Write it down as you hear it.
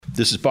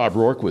This is Bob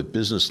Rourke with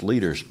Business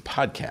Leaders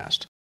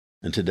Podcast.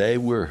 And today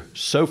we're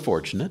so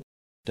fortunate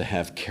to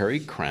have Carrie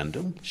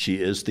Crandall.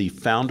 She is the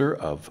founder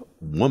of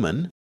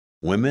Women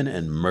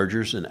and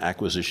Mergers and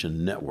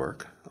Acquisition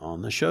Network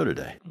on the show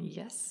today.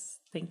 Yes.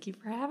 Thank you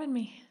for having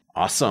me.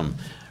 Awesome.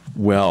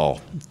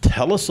 Well,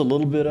 tell us a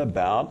little bit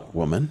about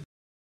Women,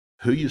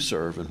 who you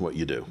serve, and what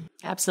you do.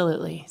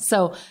 Absolutely.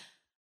 So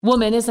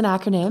WOMAN is an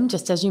acronym,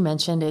 just as you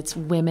mentioned. It's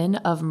Women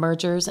of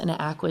Mergers and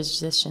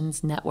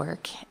Acquisitions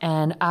Network.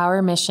 And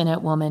our mission at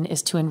WOMAN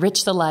is to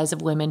enrich the lives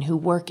of women who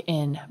work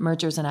in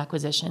mergers and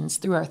acquisitions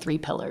through our three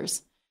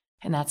pillars.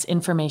 And that's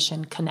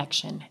information,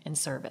 connection, and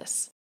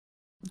service.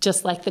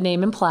 Just like the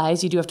name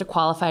implies, you do have to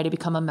qualify to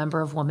become a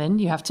member of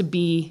WOMAN. You have to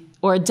be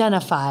or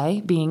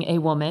identify being a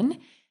woman.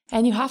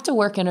 And you have to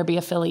work in or be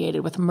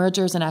affiliated with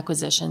mergers and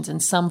acquisitions in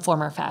some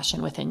form or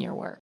fashion within your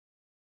work.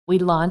 We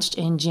launched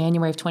in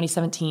January of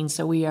 2017,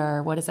 so we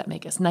are, what does that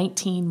make us,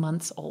 19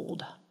 months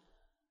old.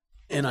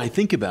 And I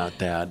think about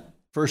that,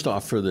 first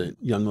off, for the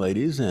young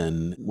ladies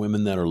and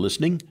women that are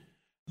listening,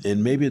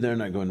 and maybe they're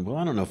not going, well,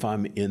 I don't know if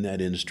I'm in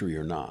that industry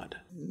or not.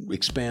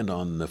 Expand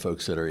on the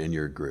folks that are in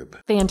your group.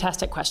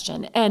 Fantastic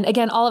question. And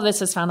again, all of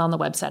this is found on the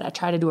website. I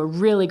try to do a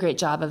really great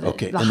job of it.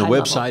 Okay, and the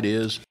website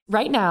is?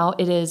 Right now,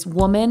 it is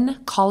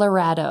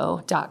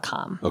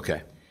womancolorado.com.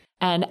 Okay.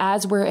 And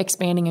as we're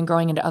expanding and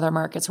growing into other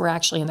markets, we're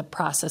actually in the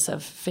process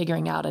of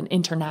figuring out an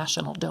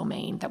international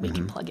domain that we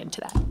can plug into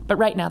that. But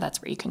right now,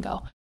 that's where you can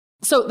go.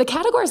 So the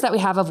categories that we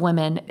have of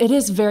women, it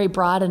is very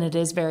broad and it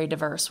is very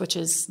diverse, which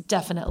is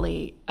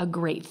definitely a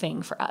great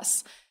thing for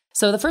us.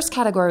 So the first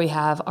category we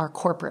have are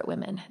corporate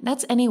women.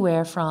 That's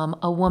anywhere from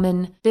a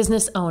woman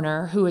business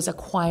owner who is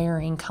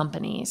acquiring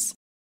companies,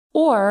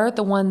 or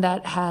the one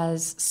that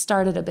has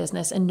started a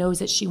business and knows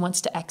that she wants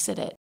to exit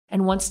it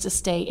and wants to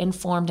stay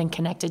informed and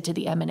connected to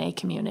the M&A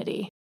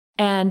community.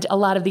 And a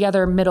lot of the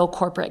other middle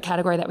corporate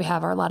category that we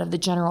have are a lot of the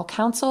general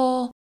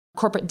counsel,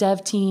 corporate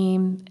dev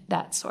team,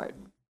 that sort.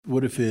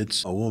 What if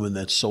it's a woman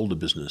that's sold a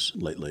business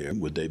lately?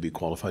 Would they be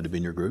qualified to be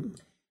in your group?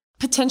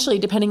 Potentially,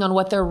 depending on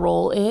what their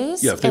role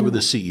is. Yeah, if they were the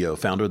CEO,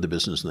 founder of the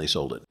business, and they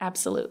sold it.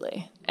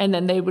 Absolutely. And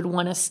then they would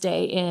want to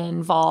stay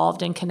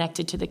involved and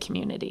connected to the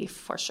community,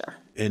 for sure.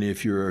 And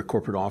if you're a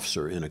corporate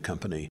officer in a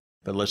company,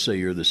 but let's say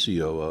you're the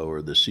COO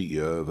or the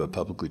CEO of a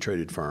publicly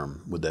traded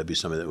firm, would that be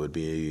somebody that would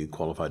be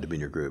qualified to be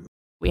in your group?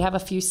 We have a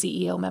few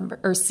COO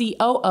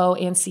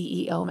and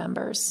CEO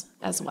members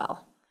as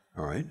well.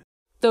 All right.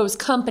 Those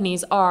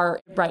companies are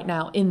right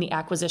now in the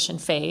acquisition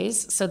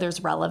phase, so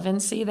there's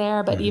relevancy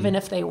there. But even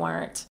if they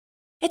weren't,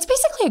 it's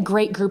basically a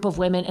great group of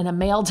women in a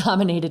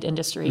male-dominated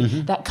industry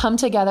that come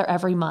together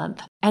every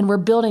month. And we're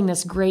building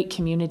this great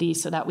community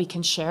so that we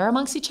can share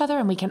amongst each other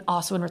and we can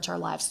also enrich our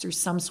lives through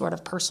some sort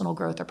of personal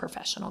growth or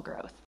professional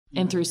growth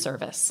and through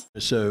service.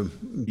 So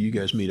you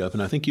guys meet up,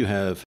 and I think you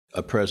have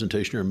a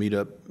presentation or a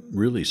meetup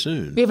really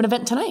soon. We have an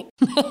event tonight.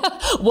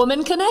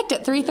 Woman Connect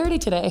at 3:30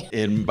 today.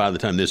 And by the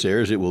time this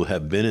airs, it will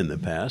have been in the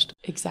past.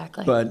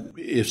 Exactly. But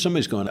if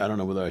somebody's going, I don't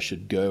know whether I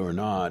should go or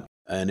not,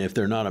 and if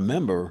they're not a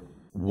member,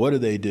 what do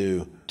they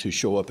do to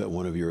show up at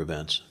one of your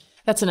events?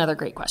 That's another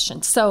great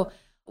question. So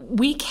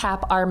we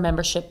cap our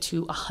membership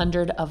to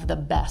 100 of the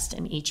best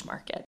in each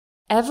market.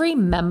 Every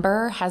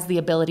member has the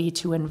ability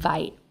to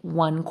invite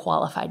one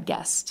qualified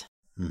guest.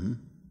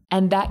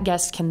 And that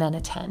guest can then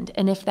attend.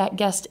 And if that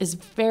guest is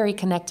very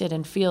connected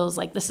and feels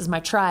like this is my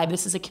tribe,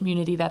 this is a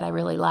community that I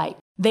really like,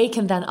 they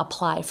can then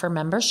apply for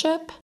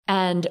membership.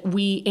 And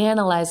we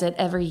analyze it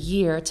every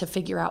year to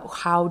figure out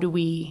how do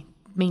we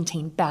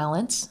maintain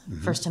balance,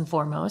 first and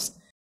foremost.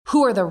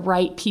 Who are the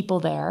right people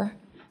there?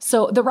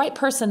 So the right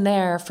person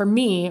there, for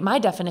me, my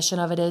definition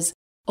of it is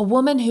a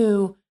woman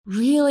who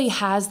really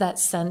has that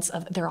sense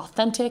of they're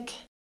authentic,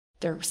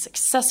 they're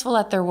successful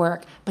at their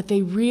work, but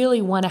they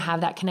really want to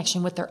have that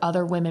connection with their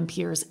other women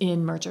peers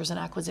in mergers and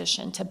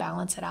acquisition to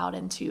balance it out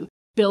and to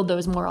build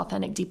those more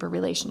authentic, deeper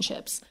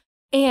relationships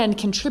and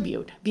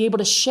contribute, be able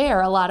to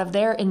share a lot of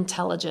their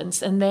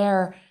intelligence and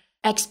their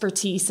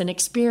expertise and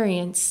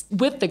experience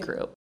with the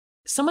group.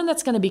 Someone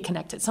that's going to be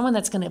connected, someone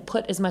that's going to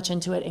put as much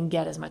into it and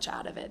get as much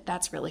out of it.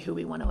 That's really who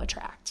we want to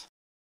attract.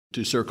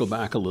 To circle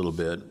back a little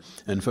bit,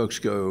 and folks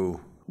go,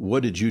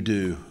 what did you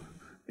do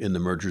in the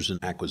mergers and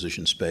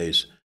acquisition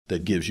space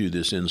that gives you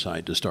this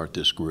insight to start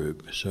this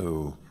group?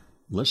 So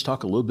let's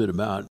talk a little bit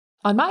about...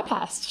 On my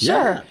past, sure.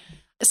 Yeah.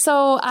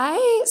 So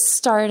I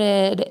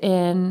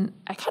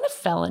kind of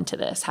fell into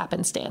this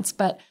happenstance,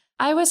 but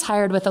I was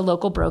hired with a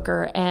local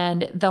broker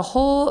and the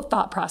whole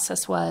thought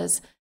process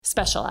was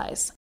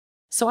specialize.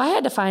 So I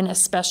had to find a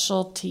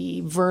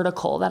specialty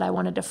vertical that I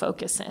wanted to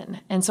focus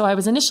in. And so I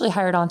was initially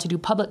hired on to do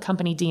public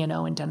company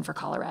D&O in Denver,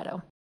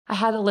 Colorado. I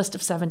had a list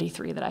of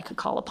 73 that I could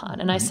call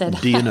upon. And I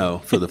said... D&O,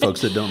 for the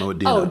folks that don't know what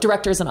D&O is. Oh,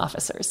 directors and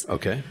officers.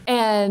 Okay.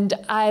 And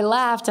I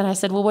laughed and I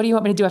said, well, what do you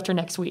want me to do after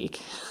next week?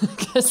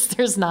 Because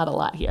there's not a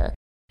lot here.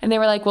 And they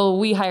were like, well,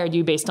 we hired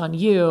you based on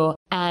you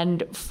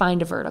and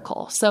find a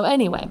vertical. So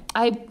anyway,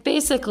 I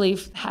basically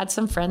had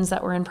some friends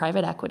that were in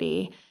private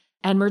equity.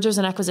 And mergers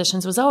and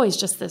acquisitions was always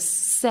just this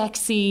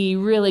sexy,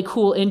 really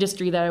cool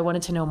industry that I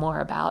wanted to know more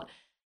about.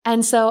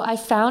 And so I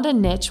found a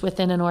niche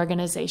within an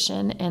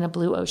organization in a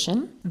blue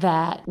ocean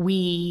that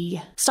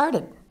we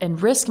started in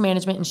risk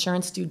management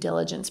insurance due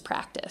diligence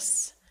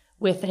practice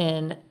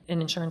within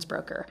an insurance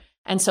broker.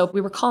 And so we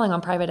were calling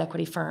on private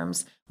equity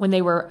firms when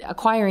they were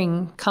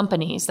acquiring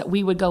companies that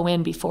we would go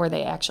in before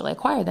they actually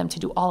acquire them to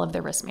do all of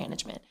their risk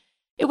management.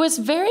 It was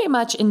very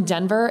much in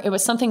Denver. It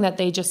was something that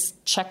they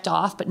just checked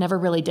off, but never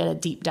really did a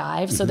deep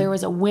dive. Mm-hmm. So there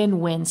was a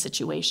win-win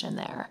situation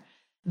there.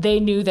 They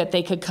knew that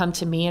they could come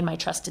to me and my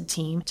trusted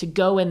team to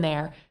go in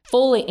there,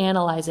 fully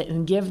analyze it,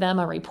 and give them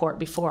a report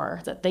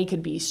before that they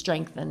could be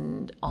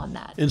strengthened on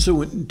that. And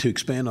so to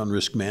expand on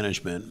risk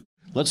management,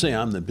 let's say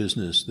I'm the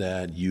business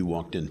that you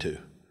walked into.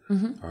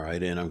 Mm-hmm. All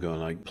right. And I'm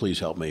going like, please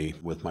help me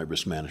with my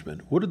risk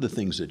management. What are the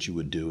things that you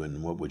would do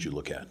and what would you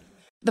look at?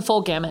 The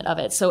full gamut of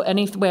it. So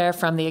anywhere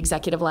from the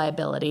executive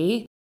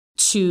liability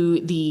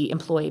to the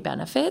employee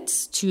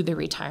benefits, to the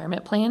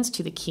retirement plans,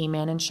 to the key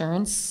man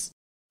insurance,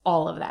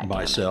 all of that.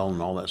 Buy, sell,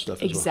 and all that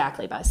stuff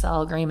exactly, buy,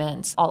 sell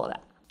agreements, all of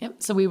that. Yep.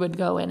 So we would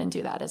go in and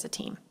do that as a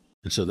team.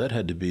 And so that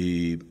had to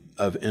be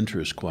of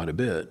interest quite a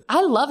bit.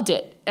 I loved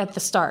it at the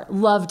start,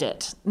 loved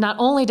it. Not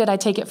only did I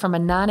take it from a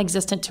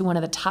non-existent to one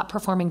of the top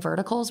performing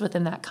verticals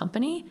within that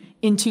company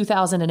in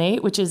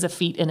 2008, which is a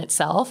feat in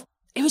itself.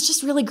 It was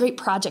just really great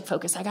project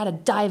focus. I got to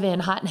dive in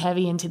hot and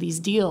heavy into these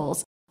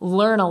deals,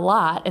 learn a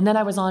lot, and then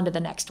I was on to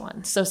the next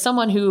one. So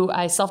someone who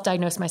I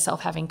self-diagnosed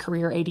myself having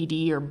career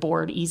ADD or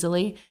bored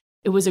easily,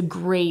 it was a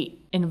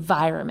great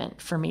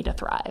environment for me to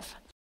thrive.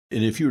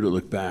 And if you were to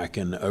look back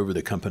and over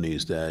the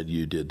companies that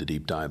you did the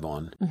deep dive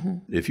on, mm-hmm.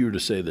 if you were to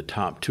say the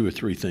top 2 or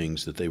 3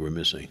 things that they were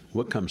missing,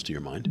 what comes to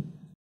your mind?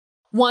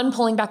 One,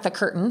 pulling back the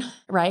curtain,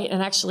 right?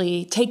 And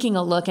actually taking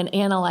a look and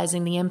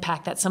analyzing the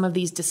impact that some of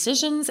these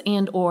decisions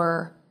and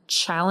or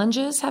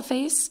challenges have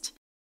faced.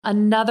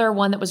 Another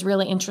one that was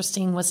really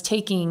interesting was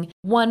taking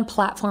one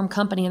platform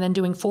company and then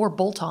doing 4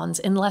 bolt-ons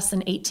in less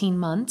than 18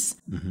 months.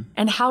 Mm-hmm.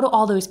 And how do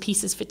all those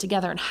pieces fit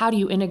together and how do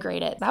you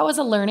integrate it? That was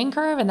a learning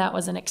curve and that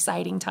was an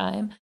exciting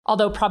time.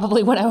 Although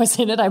probably when I was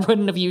in it, I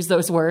wouldn't have used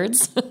those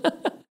words.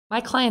 My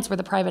clients were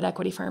the private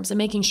equity firms and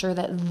making sure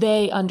that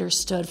they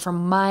understood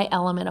from my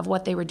element of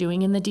what they were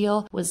doing in the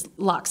deal was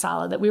lock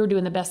solid, that we were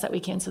doing the best that we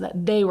can so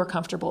that they were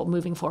comfortable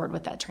moving forward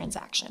with that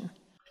transaction.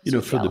 You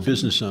know, for the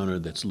business owner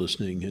that's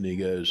listening and he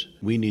goes,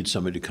 we need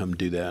somebody to come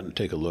do that and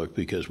take a look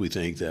because we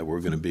think that we're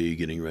going to be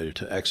getting ready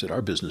to exit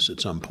our business at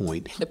some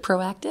point. The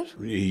proactive?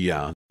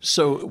 Yeah.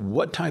 So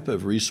what type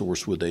of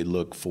resource would they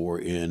look for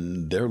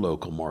in their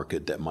local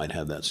market that might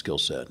have that skill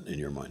set in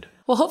your mind?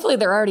 Well, hopefully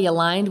they're already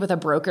aligned with a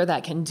broker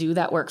that can do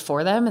that work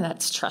for them and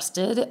that's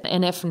trusted.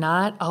 And if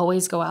not,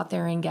 always go out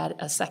there and get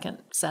a second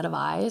set of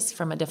eyes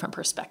from a different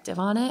perspective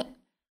on it.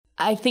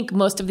 I think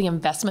most of the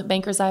investment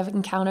bankers I've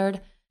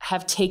encountered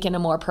have taken a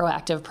more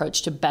proactive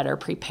approach to better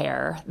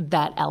prepare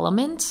that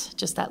element,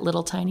 just that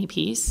little tiny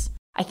piece.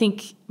 I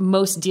think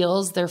most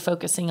deals, they're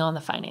focusing on the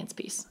finance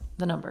piece,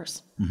 the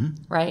numbers, mm-hmm.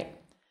 right?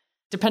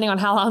 Depending on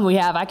how long we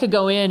have, I could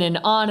go in and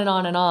on and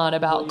on and on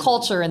about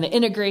culture and the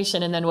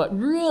integration and then what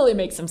really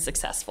makes them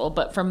successful.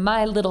 But from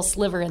my little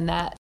sliver in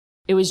that,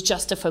 it was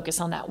just to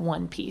focus on that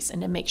one piece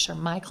and to make sure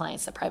my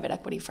clients, the private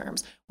equity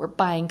firms, were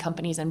buying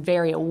companies and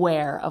very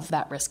aware of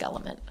that risk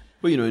element.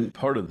 Well, you know, and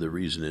part of the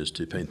reason is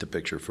to paint the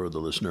picture for the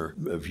listener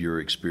of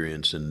your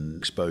experience and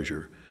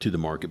exposure to the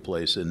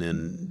marketplace. And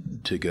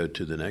then to go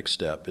to the next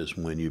step is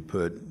when you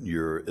put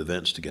your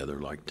events together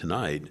like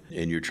tonight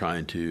and you're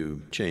trying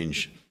to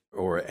change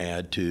or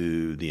add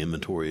to the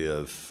inventory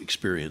of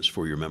experience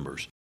for your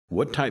members.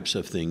 What types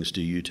of things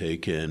do you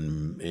take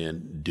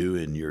and do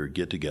in your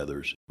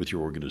get-togethers with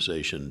your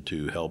organization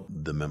to help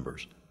the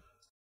members?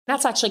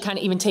 That's actually kind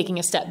of even taking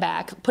a step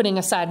back, putting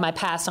aside my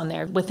past on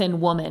there.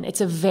 Within Woman, it's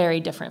a very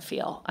different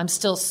feel. I'm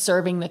still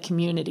serving the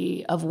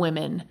community of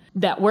women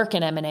that work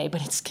in M&A,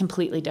 but it's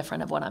completely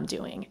different of what I'm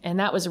doing. And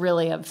that was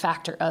really a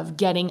factor of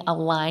getting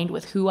aligned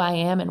with who I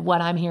am and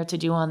what I'm here to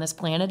do on this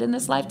planet in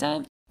this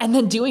lifetime, and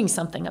then doing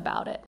something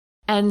about it.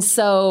 And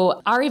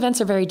so our events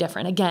are very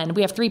different. Again,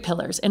 we have 3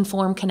 pillars: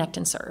 inform, connect,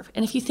 and serve.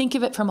 And if you think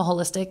of it from a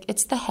holistic,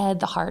 it's the head,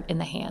 the heart, and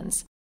the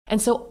hands.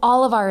 And so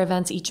all of our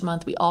events each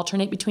month, we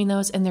alternate between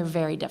those, and they're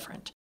very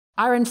different.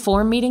 Our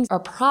inform meetings are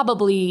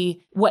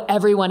probably what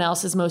everyone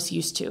else is most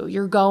used to.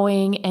 You're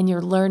going and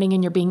you're learning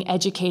and you're being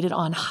educated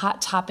on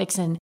hot topics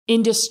and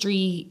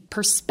industry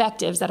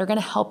perspectives that are going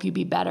to help you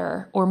be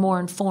better or more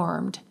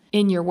informed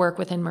in your work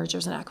within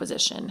mergers and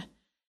acquisition.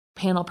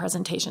 Panel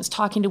presentations,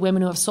 talking to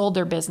women who have sold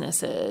their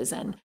businesses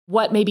and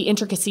what maybe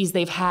intricacies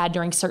they've had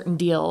during certain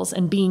deals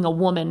and being a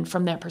woman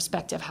from their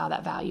perspective, how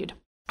that valued.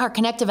 Our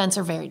Connect events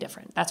are very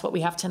different. That's what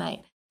we have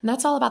tonight. And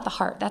that's all about the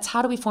heart. That's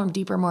how do we form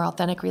deeper, more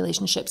authentic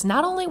relationships,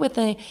 not only with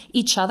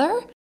each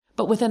other,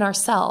 but within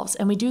ourselves.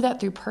 And we do that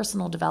through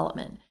personal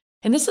development.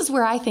 And this is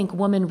where I think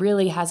Woman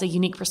really has a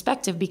unique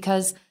perspective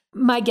because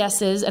my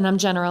guess is, and I'm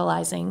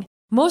generalizing,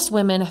 most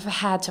women have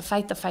had to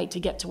fight the fight to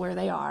get to where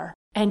they are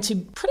and to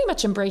pretty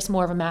much embrace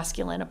more of a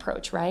masculine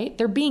approach, right?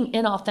 They're being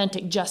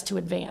inauthentic just to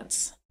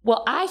advance.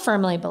 Well, I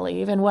firmly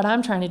believe, and what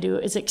I'm trying to do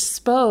is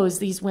expose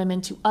these women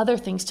to other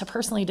things to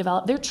personally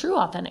develop their true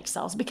authentic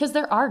selves, because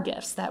there are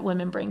gifts that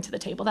women bring to the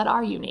table that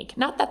are unique.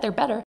 Not that they're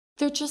better,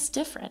 they're just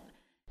different.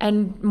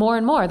 And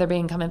more, they're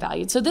becoming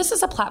valued. So this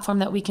is a platform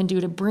that we can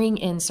do to bring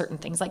in certain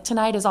things. Like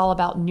tonight is all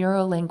about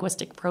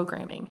neuro-linguistic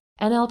programming,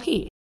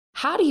 NLP.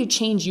 How do you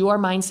change your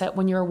mindset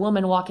when you're a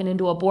woman walking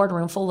into a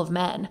boardroom full of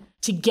men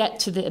to get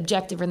to the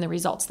objective and the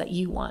results that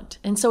you want?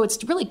 And so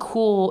it's really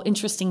cool,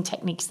 interesting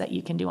techniques that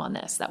you can do on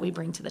this that we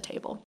bring to the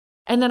table.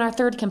 And then our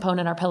third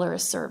component, our pillar,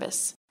 is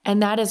service.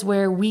 And that is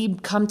where we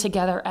come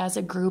together as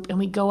a group and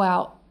we go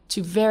out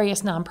to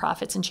various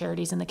nonprofits and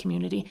charities in the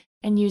community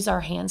and use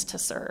our hands to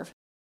serve.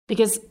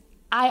 Because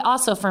I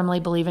also firmly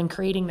believe in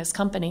creating this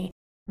company.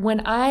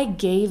 When I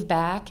gave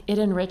back, it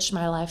enriched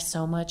my life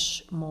so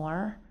much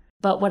more.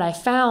 But what I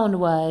found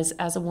was,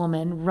 as a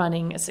woman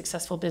running a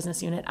successful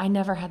business unit, I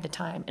never had the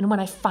time. And when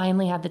I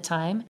finally had the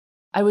time,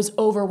 I was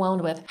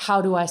overwhelmed with,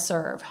 how do I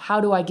serve? How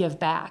do I give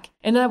back?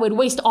 And then I would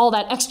waste all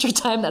that extra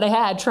time that I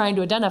had trying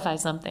to identify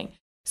something.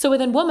 So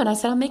within Woman, I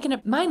said, I'm making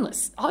it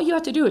mindless. All you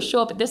have to do is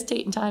show up at this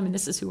date and time, and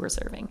this is who we're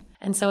serving.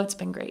 And so it's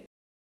been great.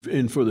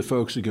 And for the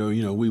folks that go,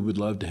 we would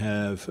love to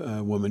have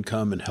women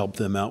come and help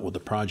them out with the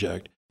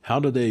project. How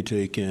do they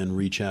take and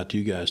reach out to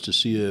you guys to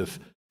see if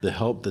the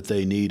help that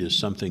they need is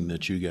something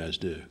that you guys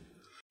do?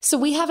 So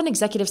we have an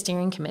executive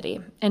steering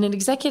committee, and an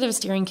executive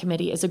steering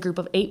committee is a group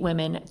of 8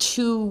 women,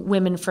 2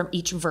 women from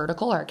each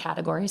vertical or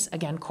categories,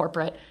 again,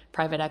 corporate,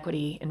 private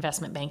equity,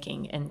 investment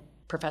banking, and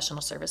professional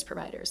service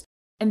providers.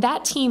 And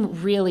that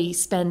team really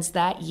spends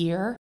that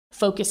year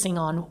focusing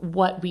on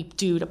what we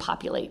do to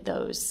populate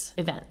those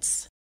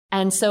events.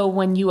 And so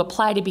when you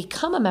apply to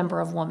become a member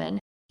of Woman,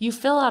 you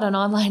fill out an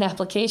online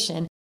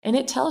application and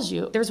it tells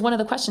you, there's one of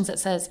the questions that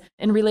says,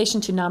 in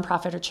relation to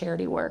nonprofit or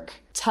charity work,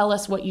 tell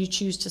us what you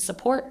choose to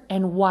support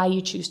and why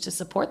you choose to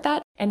support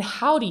that and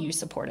how do you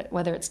support it,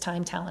 whether it's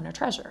time, talent, or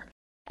treasure.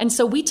 And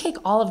so we take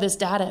all of this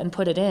data and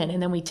put it in,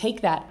 and then we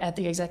take that at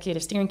the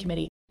executive steering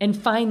committee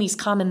and find these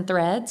common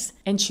threads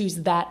and choose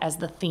that as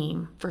the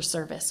theme for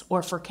service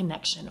or for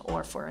connection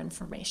or for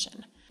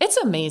information. It's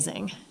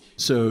amazing.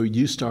 So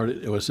you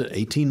started, was it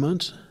 18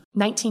 months?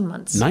 19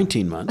 months.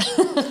 19 months.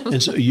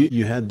 And so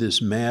you had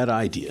this mad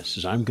idea.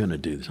 Says, I'm going to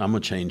do this. I'm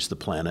going to change the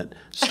planet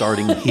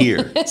starting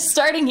here.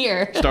 Starting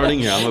here. I'm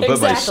going to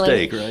put my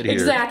stake right here.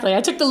 Exactly.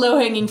 I took the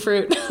low-hanging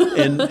fruit.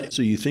 And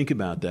so you think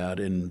about that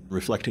and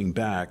reflecting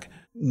back,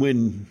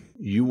 when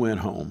you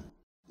went home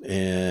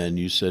and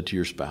you said to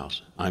your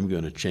spouse, I'm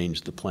going to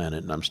change the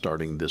planet and I'm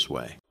starting this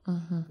way.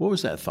 Mm-hmm. What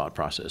was that thought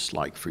process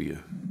like for you?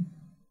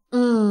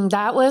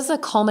 That was a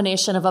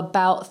culmination of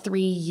about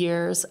 3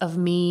 years of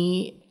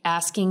me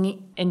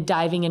asking and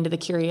diving into the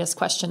curious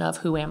question of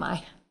who am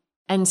I?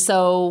 And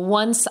so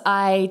once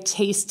I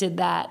tasted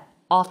that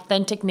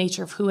authentic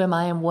nature of who am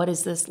I and what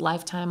is this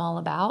lifetime all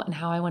about and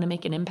how I want to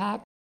make an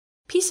impact,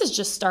 pieces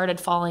just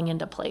started falling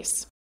into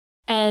place.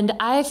 And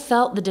I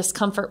felt the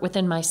discomfort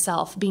within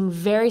myself, being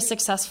very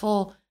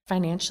successful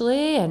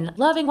financially and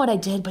loving what I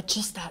did, but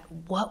just that,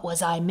 what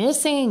was I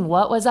missing?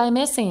 What was I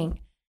missing?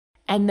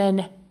 And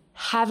then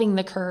having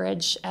the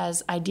courage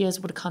as ideas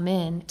would come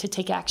in to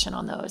take action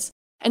on those.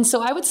 And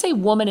so I would say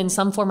Woman in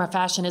some form or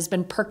fashion has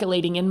been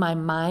percolating in my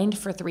mind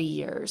for 3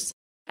 years.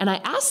 And I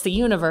asked the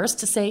universe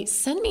to say,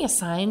 send me a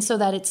sign so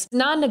that it's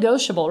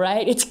non-negotiable,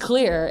 right? It's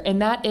clear.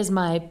 And that is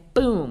my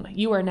boom.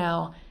 You are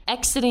now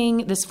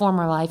exiting this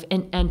former life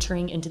and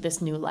entering into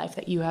this new life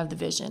that you have the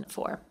vision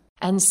for.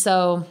 And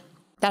so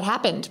that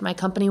happened. My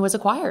company was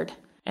acquired.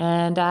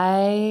 And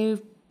I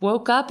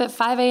woke up at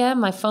 5 a.m.,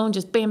 my phone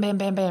just bam, bam,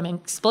 bam, bam,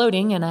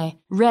 exploding. And I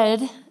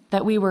read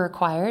that we were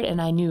acquired,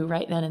 and I knew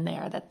right then and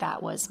there that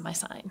that was my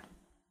sign.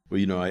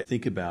 Well, I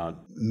think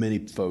about many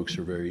folks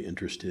are very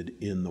interested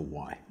in the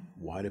why.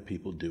 Why do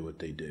people do what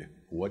they do?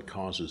 What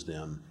causes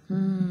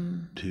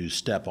them to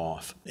step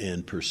off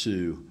and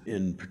pursue?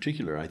 In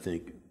particular, I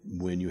think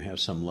when you have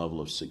some level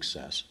of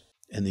success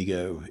and they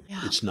go,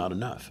 it's not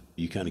enough.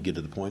 You kind of get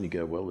to the point and you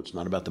go, well, it's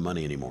not about the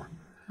money anymore.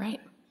 Right.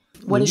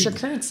 What is your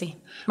currency?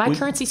 My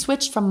currency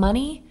switched from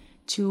money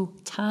to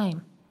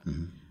time.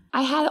 Mm-hmm.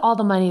 I had all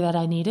the money that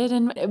I needed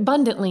and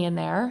abundantly in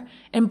there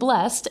and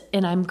blessed,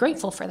 and I'm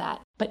grateful for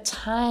that. But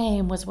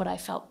time was what I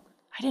felt.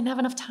 I didn't have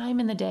enough time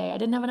in the day. I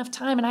didn't have enough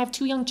time, and I have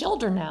 2 young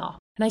children now.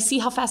 And I see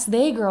how fast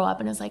they grow up,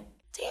 and it's like,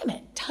 damn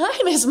it,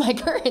 time is my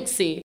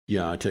currency.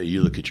 Yeah, I tell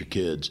you look at your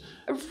kids.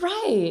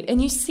 Right,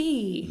 and you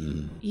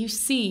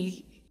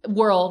see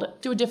world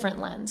through a different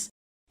lens.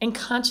 And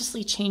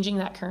consciously changing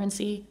that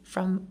currency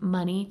from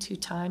money to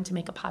time to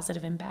make a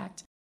positive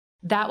impact,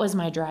 that was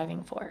my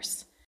driving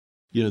force.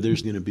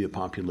 There's going to be a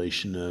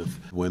population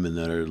of women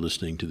that are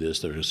listening to this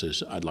that are going to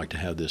say, I'd like to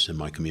have this in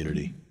my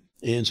community.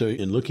 And so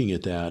in looking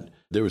at that,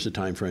 there was a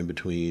time frame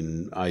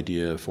between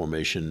idea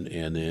formation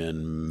and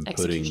then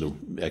putting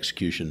the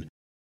execution.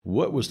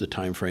 What was the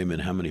time frame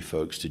and how many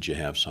folks did you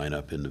have sign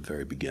up in the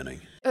very beginning?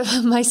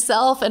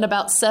 Myself and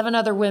about 7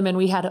 other women,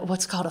 we had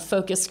what's called a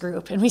focus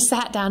group. And we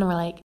sat down and we're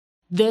like,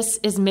 this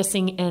is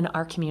missing in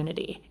our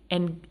community.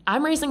 And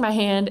I'm raising my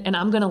hand and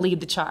I'm going to lead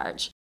the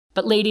charge.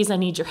 but ladies, I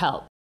need your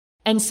help.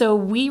 And so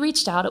we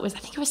reached out. I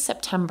think it was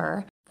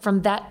September.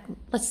 From that,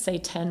 let's say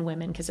 10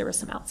 women, because there were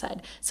some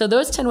outside. So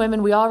those 10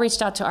 women, we all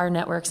reached out to our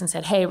networks and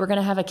said, hey, we're going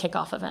to have a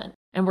kickoff event.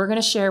 And we're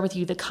going to share with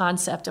you the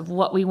concept of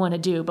what we want to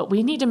do. But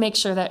we need to make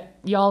sure that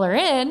y'all are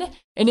in.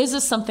 And is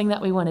this something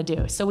that we want to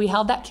do? So we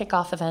held that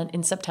kickoff event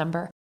in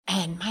September.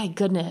 And my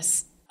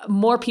goodness,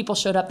 more people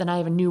showed up than I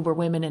even knew were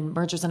women in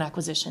mergers and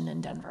acquisition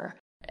in Denver.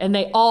 And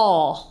they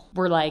all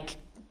were like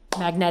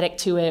magnetic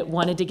to it,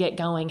 wanted to get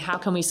going. How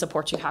can we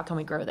support you? How can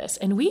we grow this?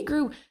 And we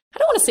grew, I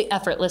don't want to say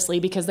effortlessly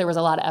because there was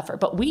a lot of effort,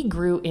 but we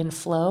grew in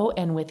flow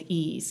and with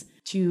ease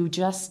to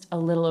just a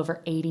little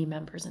over 80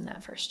 members in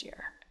that first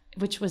year,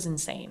 which was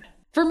insane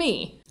for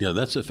me. Yeah,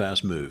 that's a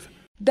fast move.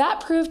 That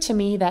proved to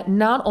me that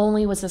not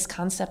only was this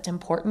concept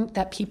important,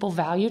 that people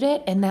valued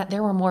it, and that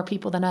there were more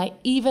people than I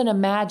even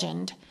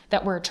imagined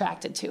that were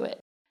attracted to it.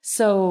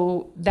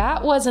 So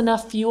that was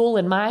enough fuel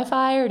in my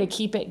fire to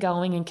keep it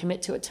going and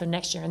commit to it till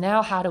next year. And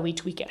now how do we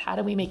tweak it? How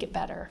do we make it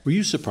better? Were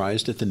you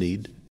surprised at the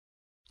need?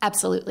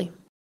 Absolutely.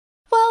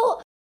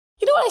 Well,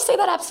 you know what, I say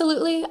that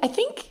absolutely. I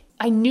think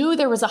I knew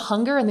there was a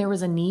hunger and there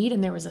was a need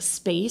and there was a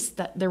space,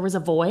 that there was a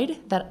void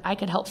that I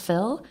could help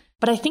fill.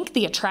 But I think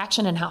the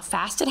attraction and how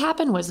fast it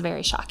happened was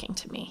very shocking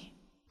to me.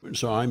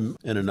 So I'm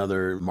in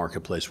another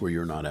marketplace where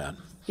you're not at.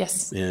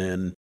 Yes.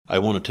 And I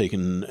want to take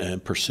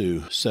and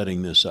pursue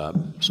setting this up.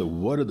 So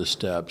what are the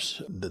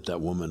steps that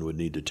woman would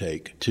need to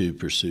take to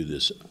pursue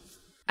this?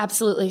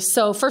 Absolutely.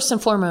 So first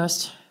and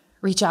foremost,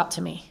 reach out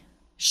to me.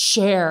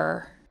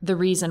 Share the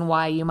reason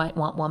why you might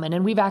want woman.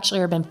 And we've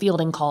actually been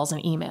fielding calls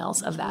and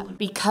emails of that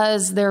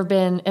because there have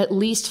been at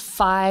least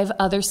 5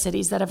 other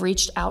cities that have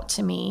reached out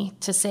to me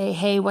to say,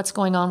 hey, what's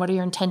going on? What are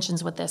your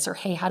intentions with this? Or,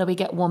 hey, how do we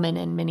get woman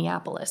in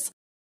Minneapolis?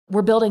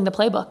 We're building the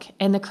playbook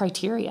and the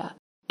criteria.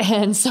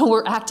 And so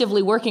we're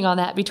actively working on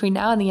that between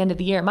now and the end of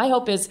the year. My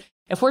hope is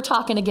if we're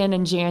talking again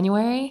in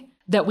January,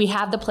 that we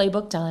have the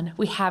playbook done,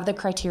 we have the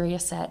criteria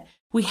set,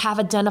 we have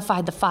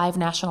identified the 5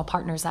 national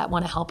partners that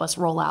want to help us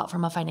roll out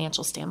from a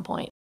financial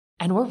standpoint.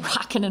 And we're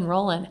rocking and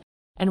rolling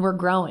and we're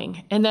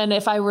growing. And then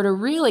if I were to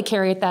really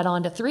carry that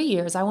on to 3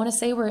 years, I want to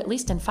say we're at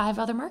least in 5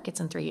 other markets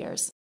in 3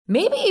 years,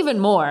 maybe even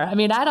more. I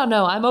mean, I don't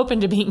know. I'm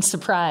open to being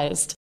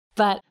surprised.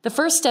 But the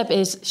first step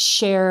is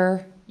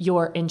share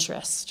your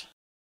interest.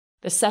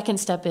 The second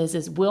step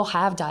is we'll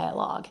have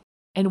dialogue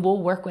and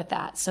we'll work with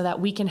that so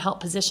that we can help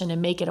position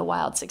and make it a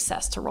wild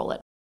success to roll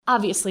it.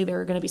 Obviously, there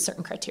are going to be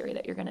certain criteria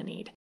that you're going to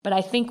need. But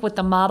I think with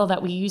the model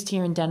that we used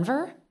here in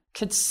Denver,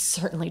 could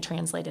certainly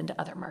translate into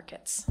other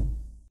markets.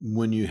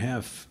 When you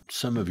have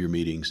some of your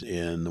meetings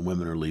and the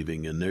women are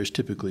leaving, and there's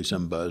typically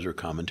some buzz or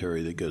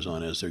commentary that goes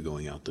on as they're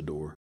going out the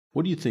door,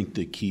 what do you think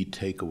the key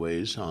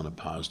takeaways on a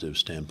positive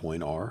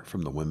standpoint are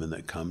from the women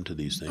that come to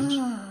these things?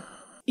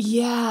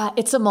 Yeah,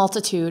 it's a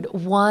multitude.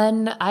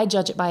 One, I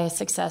judge it by a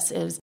success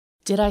is,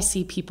 did I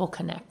see people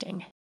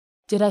connecting?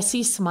 Did I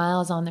see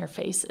smiles on their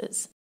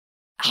faces?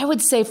 I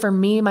would say for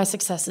me, my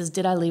success is,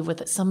 did I leave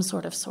with some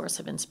sort of source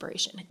of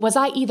inspiration? Was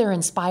I either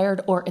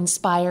inspired or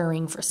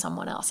inspiring for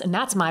someone else? And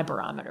that's my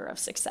barometer of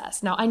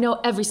success. Now, I know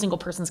every single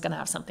person's going to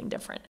have something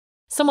different.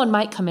 Someone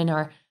might come in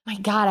or, my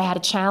God, I had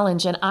a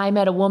challenge and I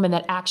met a woman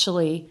that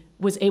actually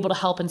was able to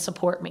help and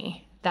support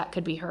me. That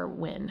could be her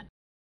win.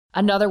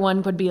 Another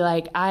one would be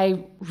like,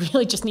 I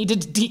really just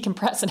needed to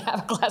decompress and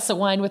have a glass of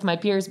wine with my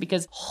peers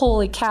because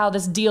holy cow,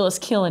 this deal is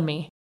killing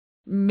me.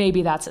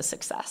 Maybe that's a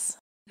success.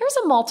 There's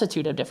a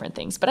multitude of different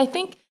things, but I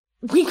think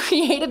we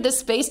created this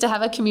space to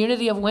have a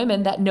community of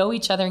women that know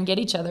each other and get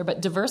each other,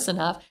 but diverse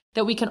enough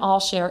that we can all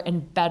share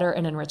and better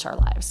and enrich our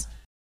lives.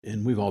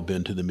 And we've all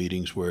been to the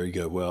meetings where you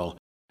go, well,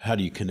 how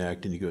do you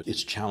connect? And you go,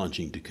 it's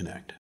challenging to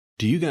connect.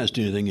 Do you guys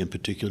do anything in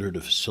particular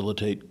to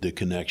facilitate the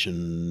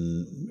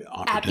connection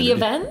opportunity? At the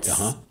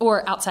events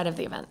or outside of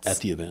the events? At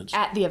the events.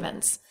 At the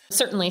events.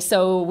 Certainly.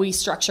 So we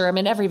structure,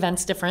 every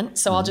event's different.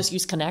 So I'll just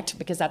use Connect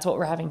because that's what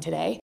we're having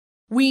today.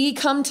 We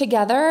come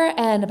together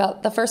and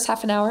about the first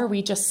half an hour,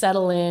 we just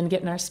settle in,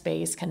 get in our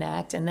space,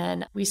 connect. And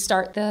then we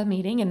start the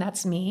meeting and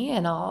that's me.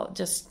 And I'll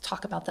just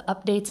talk about the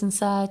updates and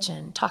such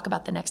and talk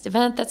about the next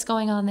event that's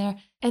going on there.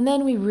 And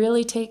then we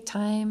really take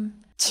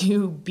time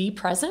to be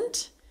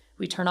present.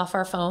 We turn off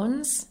our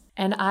phones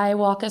and I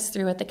walk us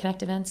through at the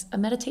Connect events a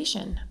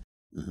meditation,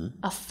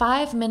 a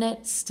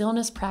 5-minute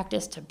stillness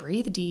practice to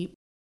breathe deep,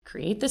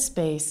 create the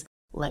space,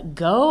 let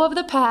go of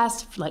the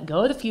past, let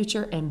go of the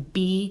future, and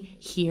be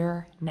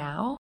here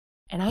now.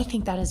 And I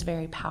think that is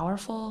very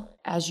powerful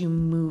as you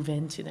move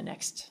into the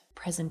next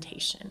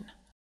presentation.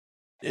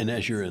 And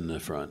as you're in the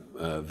front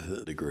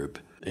of the group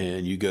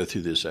and you go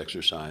through this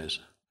exercise,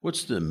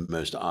 what's the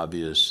most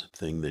obvious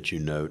thing that you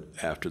note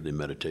after the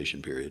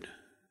meditation period?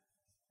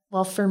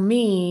 Well, for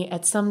me,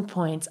 at some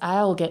points,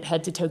 I'll get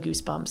head to toe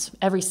goosebumps.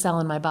 Every cell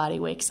in my body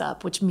wakes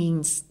up, which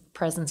means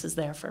presence is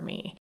there for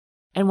me.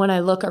 And when I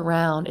look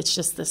around, it's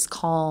just this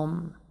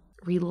calm,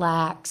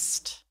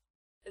 relaxed.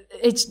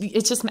 It's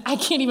just, I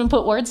can't even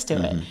put words to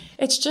it.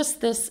 It's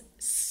just this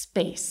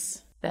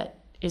space that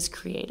is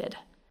created.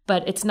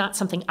 But it's not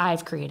something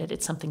I've created.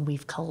 It's something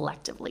we've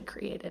collectively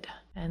created.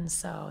 And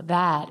so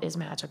that is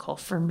magical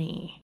for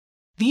me.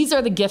 These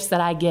are the gifts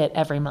that I get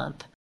every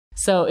month.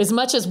 So as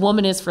much as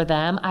Woman is for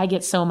them, I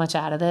get so much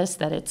out of this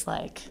that it's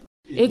like,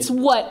 it's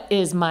what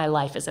is my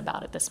life is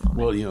about at this moment.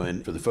 Well,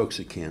 and for the folks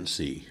that can't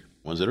see,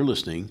 ones that are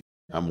listening,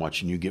 I'm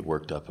watching you get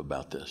worked up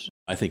about this.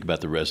 I think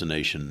about the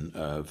resonation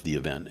of the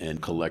event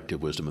and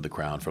collective wisdom of the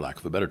crowd, for lack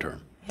of a better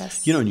term.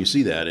 Yes. And you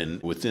see that,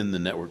 and within the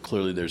network,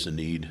 clearly there's a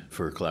need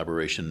for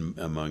collaboration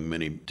among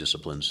many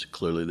disciplines.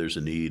 Clearly there's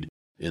a need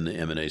in the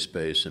M&A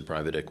space and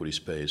private equity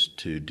space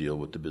to deal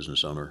with the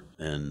business owner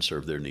and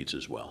serve their needs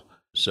as well.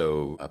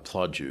 So I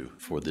applaud you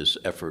for this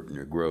effort and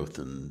your growth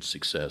and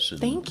success.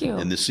 Thank you.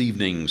 And this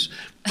evening's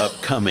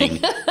upcoming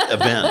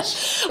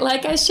events.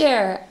 Like I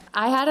share,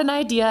 I had an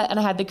idea and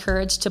I had the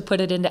courage to put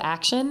it into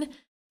action.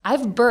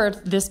 I've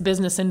birthed this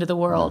business into the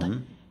world.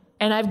 Mm-hmm.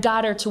 And I've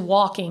got her to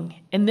walking.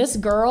 And this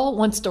girl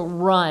wants to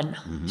run.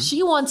 Mm-hmm.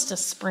 She wants to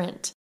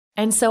sprint.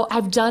 And so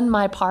I've done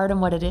my part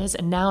in what it is.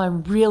 And now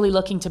I'm really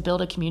looking to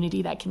build a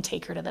community that can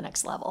take her to the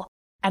next level.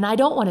 And I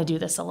don't want to do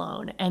this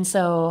alone. And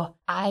so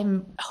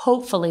I'm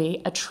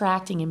hopefully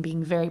attracting and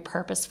being very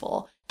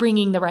purposeful,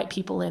 bringing the right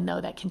people in, though,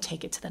 that can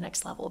take it to the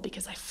next level.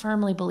 Because I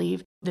firmly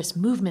believe this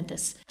movement,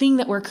 this thing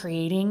that we're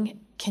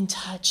creating, can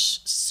touch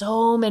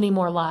so many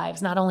more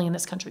lives, not only in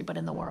this country, but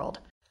in the world.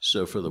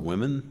 So for the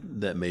women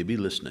that may be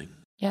listening,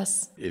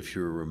 yes, if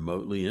you're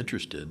remotely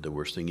interested, the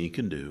worst thing you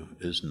can do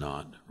is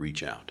not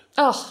reach out.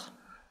 Oh,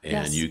 and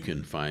yes. You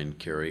can find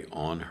Carrie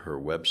on her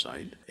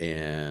website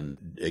and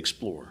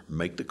explore,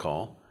 make the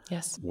call.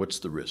 Yes. What's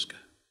the risk?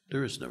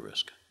 There is no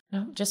risk.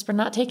 No, just for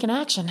not taking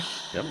action.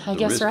 Yep, I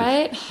guess,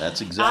 right?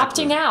 That's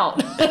exactly. Opting out.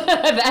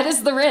 That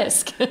is the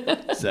risk.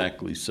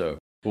 Exactly so.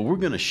 Well, we're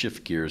going to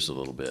shift gears a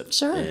little bit.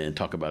 Sure. And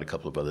talk about a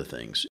couple of other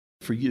things.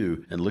 For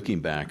you, and looking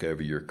back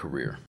over your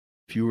career,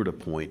 if you were to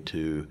point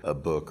to a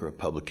book or a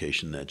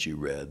publication that you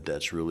read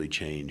that's really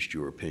changed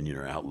your opinion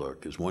or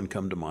outlook, does one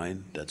come to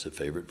mind that's a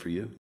favorite for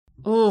you?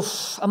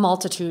 Oof, a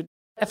multitude.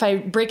 If I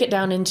break it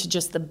down into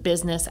just the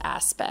business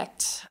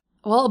aspect,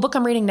 well, a book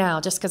I'm reading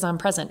now, just because I'm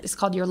present, it's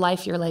called Your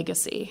Life, Your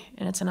Legacy.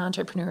 And it's an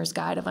entrepreneur's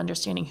guide of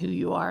understanding who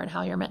you are and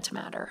how you're meant to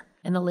matter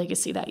and the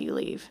legacy that you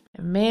leave.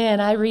 And man,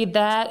 I read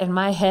that and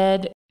my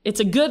head, it's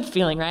a good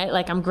feeling, right?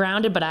 Like I'm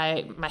grounded,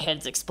 but my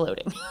head's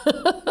exploding.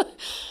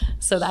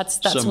 So that's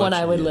so one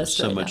I would list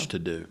right now. So much to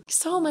do.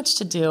 So much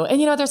to do.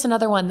 And there's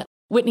another one,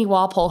 Whitney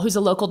Walpole, who's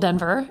a local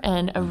Denver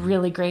and a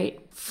really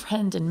great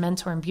friend and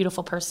mentor and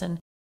beautiful person.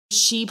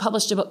 She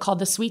published a book called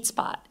The Sweet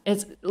Spot.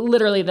 It's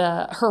literally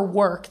her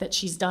work that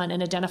she's done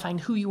in identifying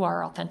who you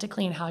are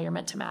authentically and how you're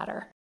meant to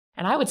matter.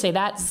 And I would say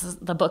that's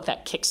the book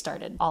that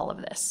kickstarted all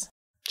of this.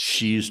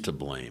 She's to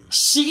blame.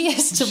 She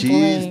is to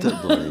blame. She's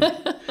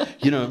to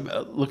blame.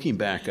 Looking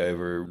back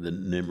over the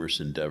numerous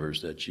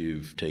endeavors that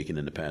you've taken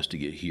in the past to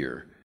get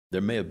here, there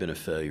may have been a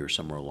failure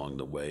somewhere along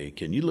the way.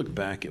 Can you look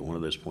back at one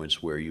of those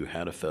points where you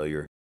had a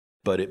failure,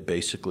 but it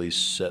basically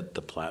set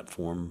the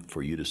platform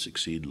for you to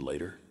succeed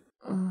later?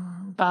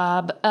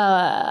 Bob,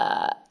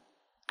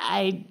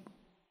 I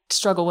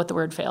struggle with the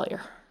word failure.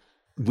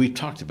 We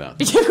talked about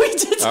that. We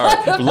did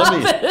talk about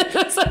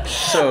it.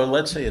 So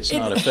let's say it's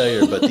not a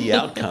failure, but the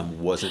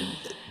outcome wasn't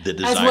the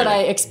desired. As what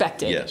I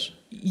expected. Yes.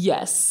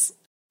 Yes.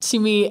 To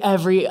me,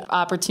 every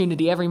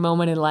opportunity, every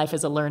moment in life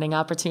is a learning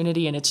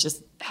opportunity, and it's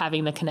just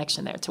having the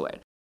connection there to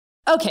it.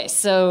 Okay,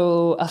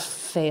 so a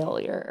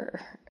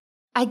failure.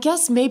 I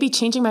guess maybe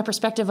changing my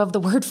perspective of the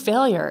word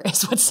failure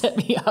is what set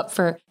me up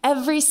for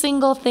every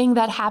single thing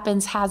that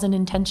happens has an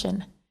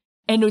intention.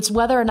 And it's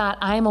whether or not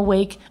I'm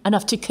awake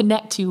enough to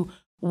connect to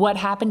what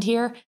happened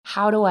here,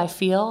 how do I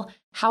feel,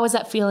 how is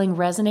that feeling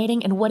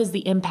resonating, and what is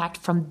the impact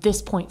from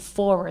this point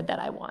forward that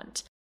I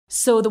want.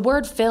 So the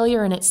word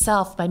failure in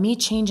itself, by me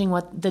changing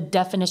what the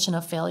definition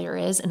of failure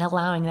is and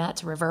allowing that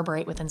to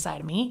reverberate with inside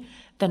of me,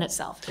 then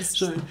itself is...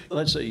 So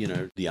let's say,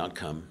 the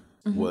outcome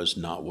was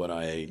not what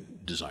I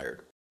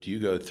desired. Do you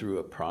go through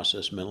a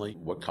process mentally?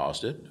 What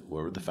caused it?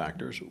 What were the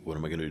factors? What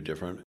am I going to do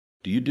different?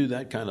 Do you do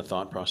that kind of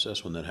thought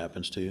process when that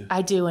happens to you?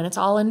 I do, and it's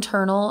all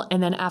internal.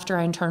 And then after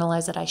I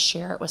internalize it, I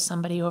share it with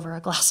somebody over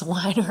a glass of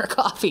wine or a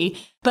coffee.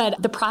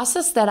 But the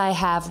process that I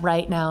have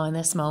right now in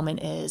this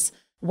moment is,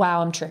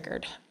 wow, I'm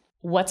triggered.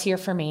 What's here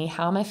for me?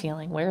 How am I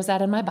feeling? Where is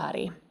that in my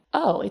body?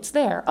 Oh, it's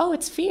there. Oh,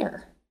 it's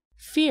fear.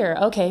 Fear.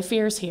 Okay,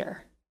 fear's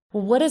here.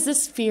 Well, what is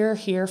this fear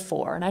here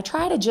for? And I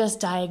try to just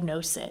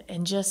diagnose it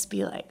and just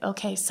be like,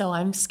 okay, so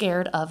I'm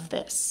scared of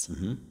this.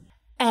 Mm-hmm.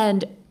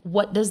 And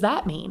what does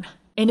that mean?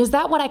 And is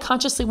that what I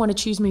consciously want to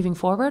choose moving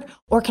forward?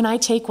 Or can I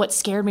take what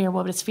scared me or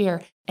what is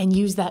fear and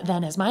use that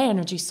then as my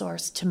energy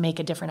source to make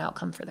a different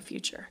outcome for the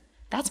future?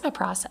 That's my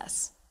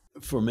process.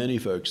 For many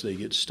folks, they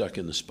get stuck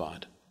in the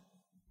spot.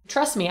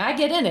 Trust me, I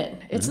get in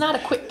it. It's not a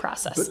quick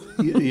process.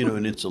 But,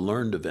 and it's a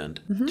learned event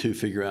to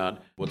figure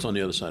out what's on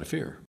the other side of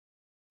fear.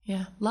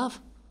 Yeah, love.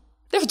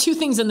 There are two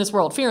things in this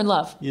world, fear and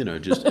love. Look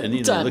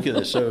at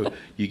this. So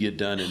you get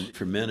done. And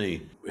for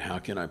many, how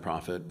can I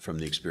profit from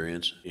the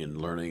experience in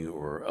learning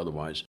or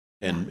otherwise?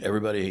 And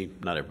everybody,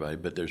 not everybody,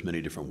 but there's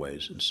many different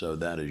ways. And so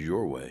that is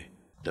your way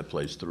that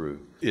plays through.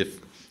 If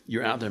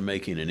you're out there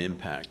making an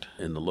impact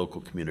in the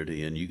local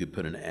community and you could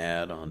put an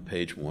ad on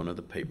page 1 of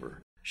the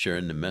paper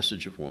sharing the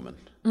message of woman,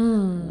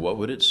 what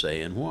would it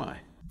say and why?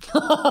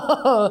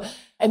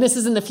 And this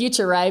is in the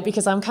future, right?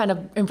 Because I'm kind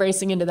of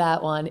embracing into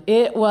that one.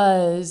 It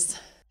was,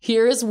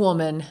 here is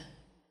woman,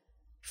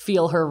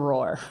 feel her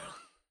roar.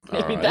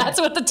 Maybe that's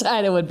what the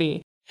title would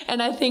be.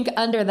 And I think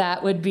under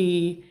that would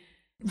be,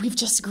 we've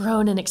just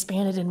grown and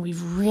expanded and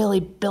we've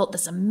really built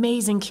this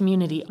amazing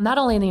community, not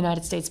only in the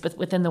United States, but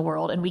within the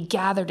world. And we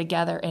gather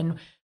together and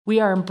we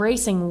are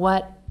embracing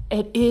what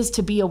it is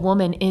to be a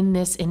woman in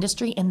this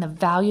industry and the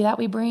value that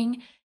we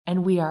bring.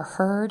 And we are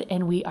heard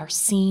and we are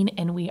seen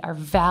and we are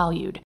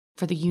valued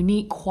for the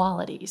unique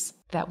qualities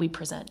that we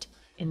present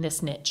in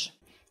this niche.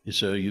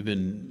 So you've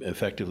been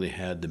effectively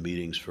had the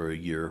meetings for a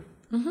year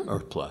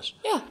or plus.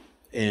 Yeah.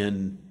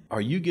 And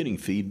are you getting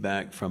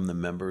feedback from the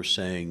members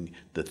saying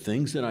the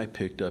things that I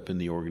picked up in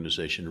the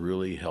organization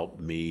really helped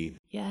me?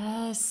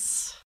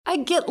 Yes. I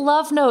get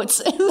love notes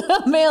in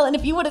the mail. And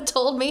if you would have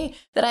told me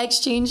that I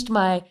exchanged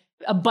my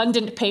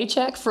abundant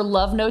paycheck for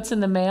love notes in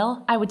the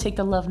mail, I would take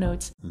the love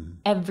notes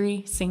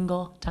every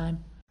single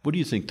time. What do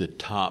you think the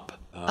top...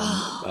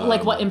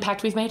 like what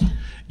impact we've made?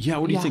 Yeah,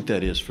 what do you think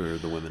that is for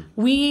the women?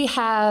 We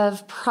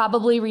have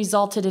probably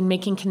resulted in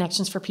making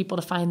connections for people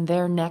to find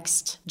their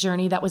next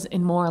journey that was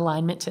in more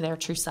alignment to their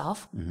true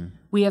self.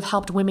 We have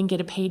helped women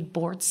get a paid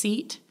board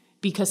seat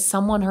because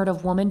someone heard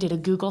of woman, did a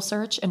Google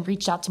search, and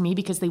reached out to me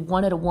because they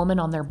wanted a woman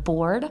on their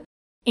board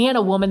and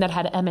a woman that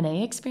had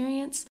M&A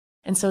experience.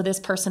 And so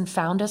this person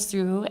found us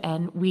through,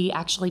 and we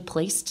actually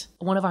placed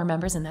one of our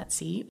members in that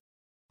seat.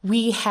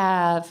 We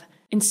have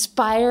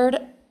inspired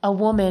a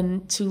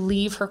woman to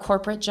leave her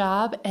corporate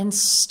job and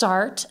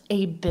start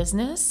a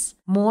business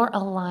more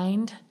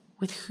aligned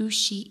with who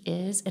she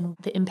is and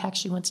the impact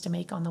she wants to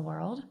make on the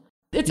world.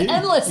 It's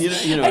endless.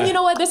 And you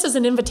know what? This is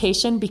an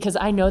invitation because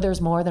I know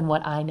there's more than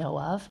what I know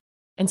of.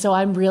 And so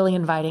I'm really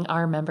inviting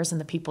our members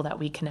and the people that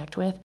we connect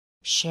with,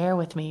 share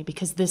with me,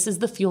 because this is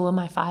the fuel in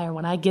my fire.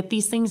 When I get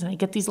these things and I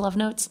get these love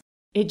notes,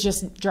 it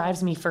just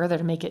drives me further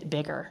to make it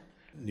bigger.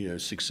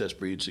 Success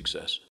breeds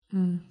success.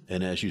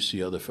 And as you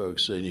see other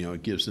folks,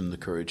 it gives them the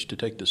courage to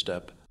take the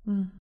step.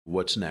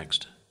 What's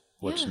next?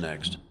 What's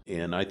next?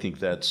 And I think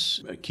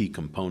that's a key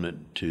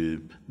component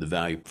to the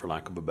value, for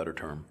lack of a better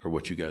term, for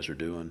what you guys are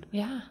doing.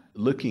 Yeah.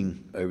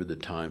 Looking over the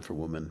time for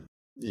women,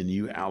 and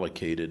you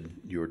allocated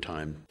your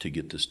time to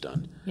get this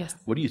done. Yes.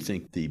 What do you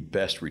think the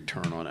best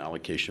return on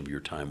allocation of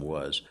your time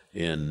was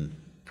in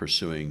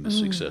pursuing the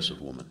success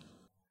of women?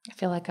 I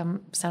feel like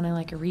I'm sounding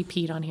like a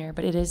repeat on here,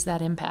 but it is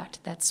that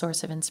impact, that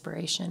source of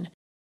inspiration.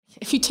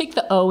 If you take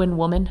the O in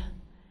woman,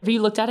 have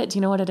you looked at it? Do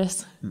you know what it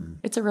is?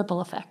 It's a ripple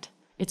effect.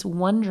 It's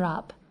one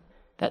drop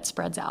that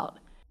spreads out.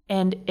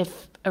 And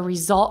if a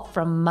result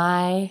from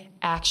my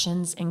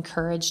actions and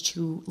courage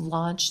to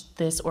launch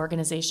this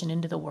organization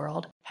into the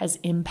world has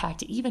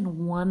impacted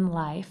even one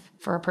life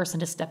for a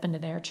person to step into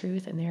their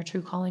truth and their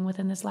true calling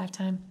within this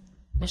lifetime,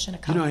 mission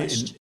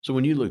accomplished. So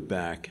when you look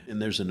back,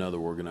 and there's another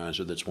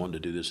organizer that's wanting to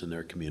do this in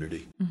their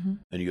community, and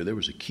you go, there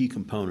was a key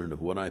component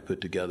of what I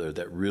put together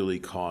that really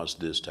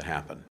caused this to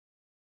happen.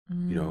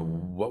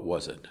 What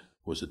was it?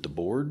 Was it the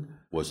board?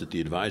 Was it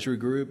the advisory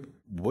group?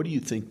 What do you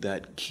think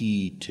that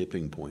key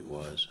tipping point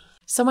was?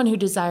 Someone who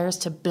desires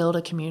to build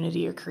a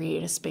community or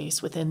create a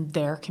space within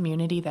their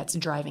community that's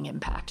driving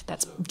impact,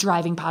 that's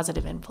driving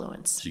positive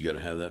influence. So you got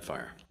to have that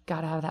fire.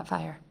 Got to have that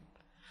fire.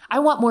 I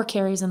want more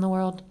Carries in the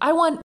world. I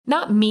want,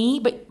 not me,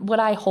 but what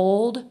I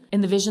hold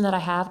in the vision that I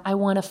have, I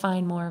want to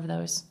find more of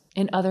those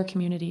in other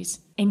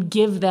communities and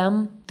give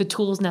them the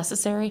tools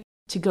necessary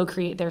to go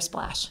create their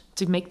splash,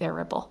 to make their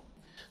ripple.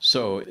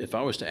 So if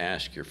I was to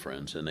ask your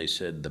friends and they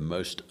said the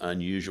most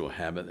unusual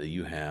habit that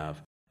you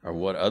have or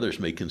what others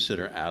may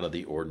consider out of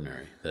the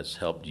ordinary that's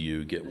helped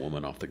you get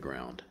woman off the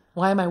ground.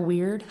 Why am I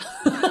weird?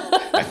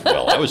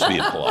 Well, I was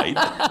being polite.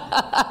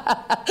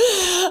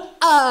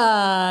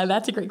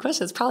 That's a great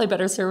question. It's probably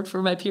better served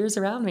for my peers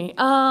around me.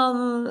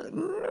 I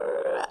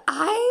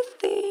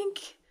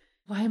think,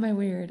 why am I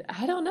weird?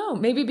 I don't know.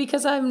 Maybe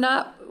because I'm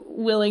not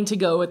willing to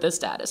go with the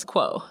status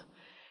quo.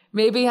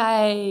 Maybe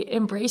I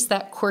embrace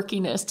that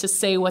quirkiness to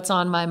say what's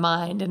on my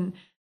mind. And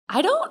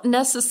I don't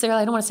want to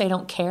say I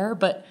don't care,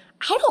 but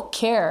I don't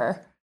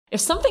care.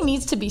 If something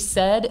needs to be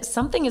said,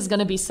 something is going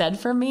to be said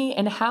for me.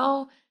 And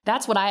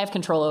that's what I have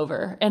control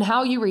over. And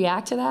how you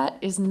react to that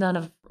is none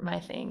of my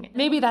thing.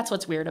 Maybe that's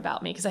what's weird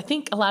about me, because I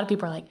think a lot of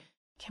people are like, I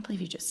can't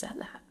believe you just said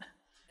that.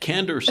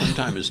 Candor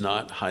sometimes is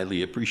not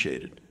highly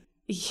appreciated.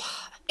 Yeah.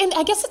 And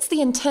I guess it's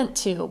the intent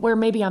too, where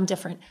maybe I'm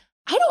different.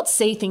 I don't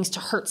say things to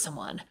hurt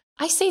someone.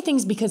 I say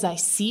things because I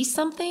see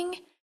something.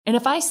 And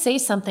if I say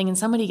something and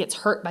somebody gets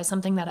hurt by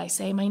something that I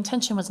say, my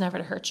intention was never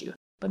to hurt you.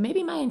 But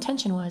maybe my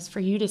intention was for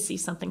you to see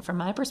something from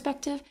my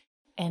perspective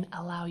and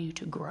allow you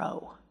to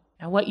grow.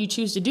 Now, what you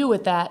choose to do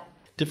with that.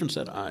 Different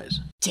set of eyes.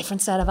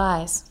 Different set of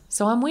eyes.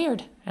 So I'm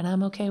weird, and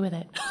I'm okay with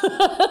it.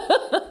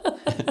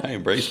 I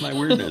embrace my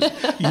weirdness.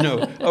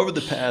 Over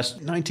the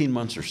past 19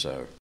 months or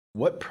so,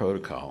 What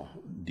protocol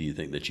do you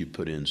think that you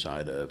put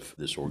inside of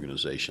this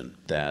organization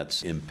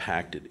that's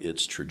impacted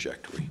its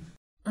trajectory?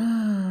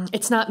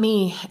 It's not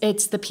me.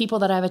 It's the people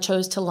that I've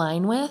chose to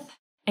line with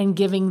and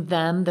giving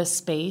them the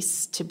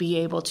space to be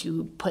able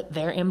to put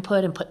their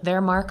input and put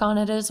their mark on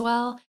it as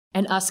well,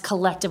 and us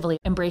collectively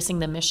embracing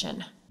the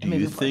mission. Do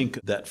you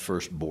think that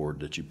first board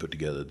that you put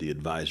together, the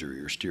advisory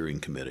or steering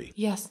committee?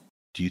 Yes.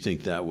 Do you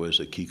think that was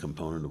a key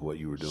component of what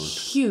you were doing?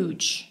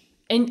 Huge.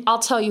 And I'll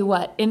tell you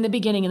what, in the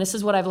beginning, and this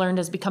is what I've learned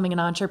as becoming an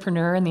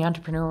entrepreneur in the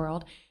entrepreneur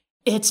world,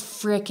 it's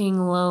freaking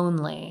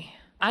lonely.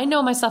 I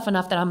know myself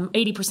enough that I'm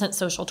 80%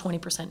 social,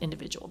 20%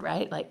 individual,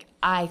 right? Like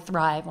I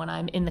thrive when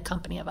I'm in the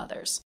company of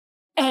others.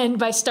 And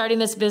by starting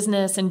this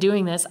business and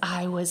doing this,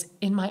 I was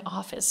in my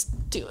office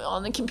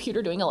on the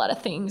computer doing a lot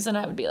of things, and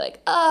I would be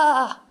like,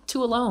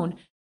 too alone.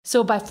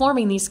 So by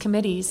forming these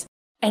committees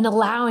and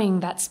allowing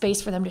that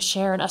space for them to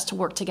share and us to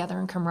work together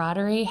in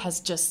camaraderie has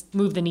just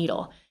moved the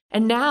needle.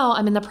 And now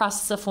I'm in the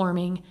process of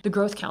forming the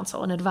Growth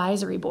Council, an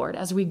advisory board,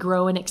 as we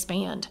grow and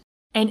expand,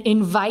 and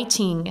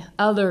inviting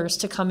others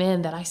to come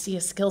in that I see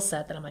a skill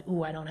set that I'm like,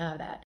 ooh, I don't have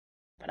that,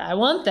 but I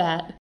want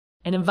that,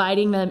 and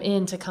inviting them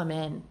in to come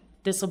in.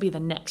 This will be the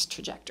next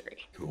trajectory.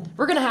 Cool.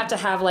 We're going to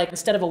have like,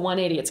 instead of a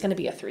 180, it's going to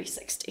be a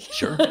 360.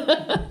 Sure.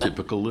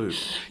 Typical Luke.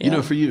 Yeah. You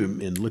know, for you,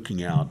 in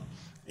looking out,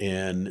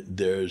 and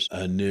there's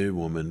a new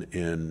woman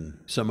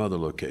in some other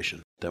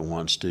location that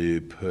wants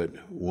to put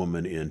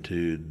woman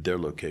into their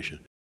location.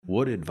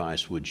 What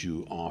advice would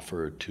you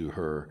offer to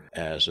her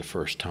as a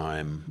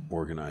first-time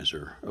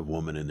organizer of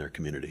women in their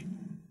community?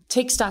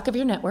 Take stock of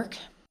your network,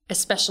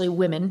 especially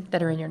women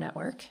that are in your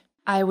network.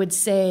 I would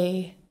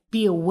say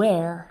be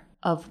aware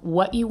of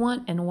what you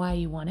want and why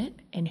you want it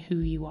and who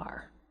you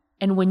are.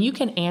 And when you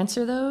can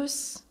answer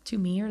those to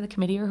me or the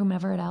committee or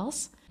whomever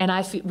else, and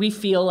we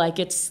feel like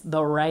it's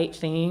the right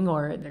thing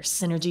or there's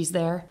synergies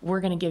there,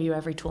 we're going to give you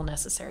every tool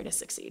necessary to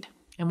succeed.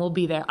 And we'll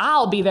be there.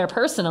 I'll be there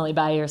personally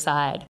by your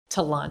side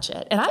to launch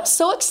it. And I'm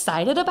so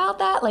excited about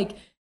that. Like,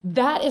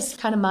 that is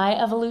kind of my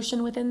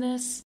evolution within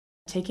this.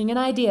 Taking an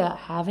idea,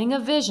 having a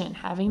vision,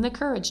 having the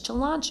courage to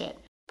launch it,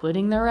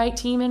 putting the right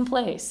team in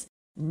place.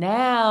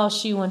 Now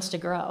she wants to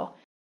grow.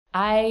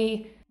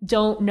 I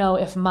don't know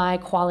if my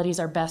qualities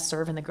are best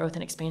served in the growth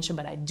and expansion,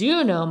 but I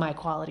do know my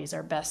qualities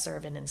are best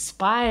served in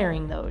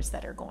inspiring those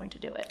that are going to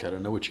do it. Got to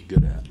know what you're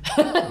good at.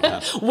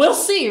 Yeah. We'll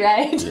see,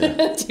 right?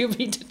 Yeah. To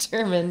be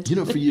determined. You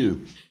know, for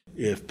you,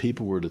 if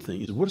people were to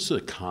think, what's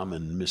a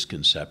common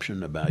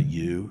misconception about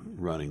you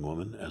running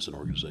Woman as an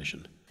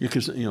organization?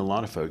 Because, a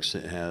lot of folks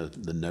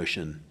have the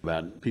notion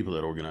about people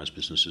that organize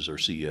businesses or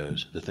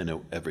CEOs that they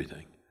know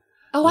everything.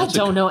 Oh, I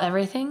don't know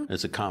everything.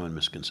 It's a common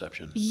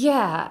misconception.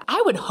 Yeah. I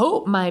would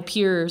hope my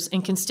peers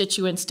and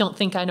constituents don't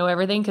think I know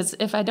everything, because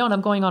if I don't,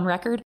 I'm going on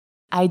record.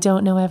 I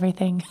don't know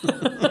everything.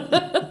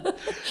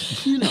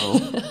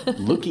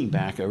 Looking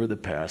back over the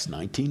past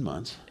 19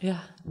 months, yeah,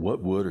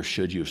 what would or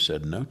should you have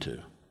said no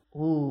to?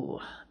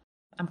 Ooh,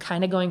 I'm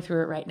kind of going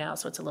through it right now,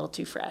 so it's a little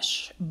too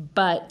fresh.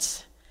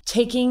 But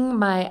taking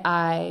my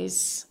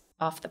eyes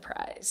off the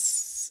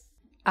prize.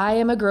 I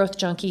am a growth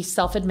junkie,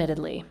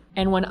 self-admittedly.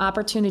 And when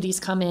opportunities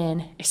come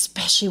in,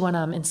 especially when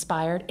I'm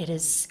inspired, it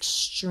is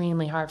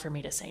extremely hard for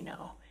me to say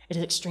no. It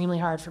is extremely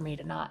hard for me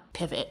to not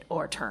pivot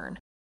or turn.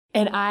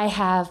 And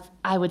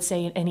I would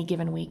say in any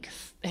given week,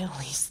 at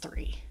least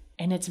 3.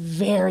 And it's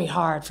very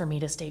hard for me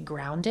to stay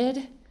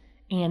grounded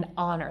and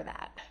honor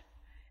that.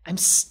 I'm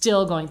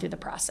still going through the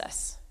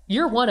process.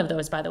 You're one of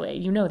those, by the way.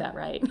 You know that,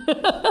 right?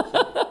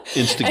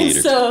 Instigator.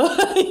 And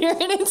so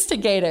you're an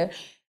instigator.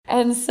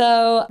 And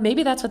so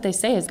maybe that's what they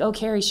say is, oh,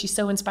 Carrie, she's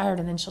so inspired,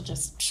 and then she'll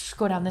just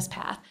go down this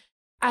path.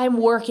 I'm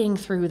working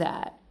through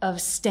that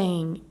of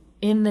staying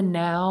in the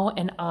now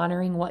and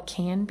honoring what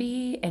can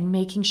be and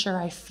making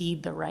sure I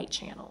feed the right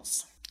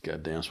channels. Got to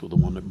dance with the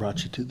one that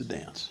brought you to the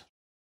dance.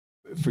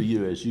 For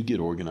you, as you get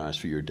organized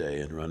for your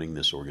day and running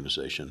this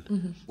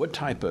organization, what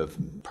type of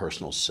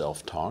personal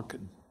self-talk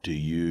do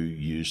you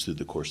use through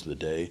the course of the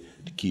day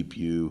to keep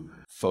you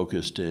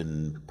focused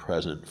and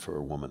present for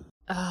a woman?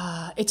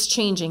 It's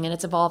changing and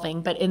it's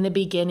evolving, but in the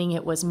beginning,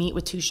 it was meet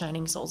with 2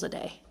 shining souls a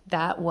day.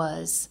 That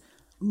was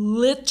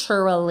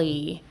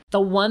literally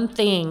the one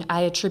thing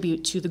I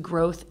attribute to the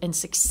growth and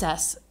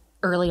success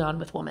early on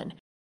with Woman.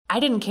 I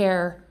didn't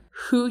care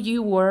who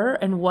you were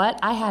and what.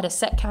 I had a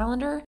set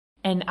calendar,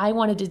 and I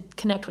wanted to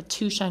connect with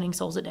 2 shining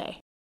souls a day.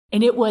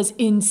 And it was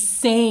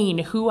insane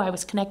who I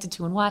was connected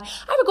to and why.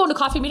 I would go into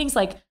coffee meetings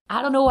like,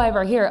 I don't know why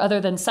we're here other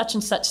than such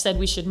and such said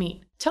we should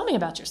meet. Tell me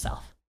about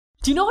yourself.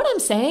 Do you know what I'm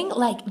saying?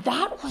 Like,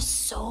 that was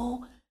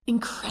so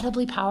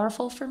incredibly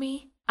powerful for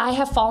me. I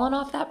have fallen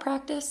off that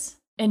practice,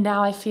 and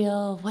now I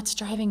feel, what's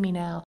driving me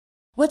now?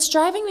 What's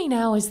driving me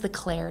now is the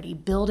clarity,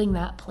 building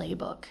that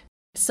playbook.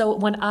 So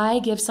when I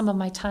give some of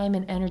my time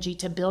and energy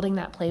to building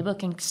that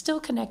playbook and still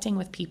connecting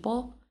with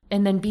people,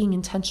 and then being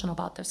intentional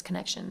about those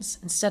connections,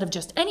 instead of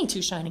just any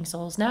 2 shining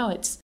souls, now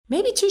it's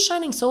maybe 2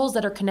 shining souls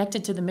that are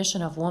connected to the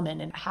mission of Woman,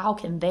 and how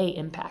can they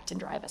impact and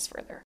drive us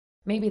further?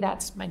 Maybe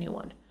that's my new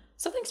one.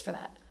 So thanks for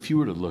that. If you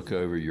were to look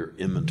over your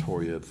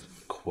inventory of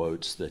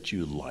quotes that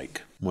you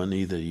like, one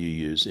either you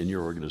use in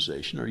your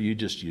organization or you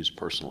just use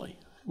personally,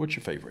 what's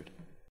your favorite?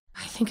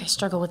 I think I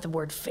struggle with the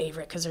word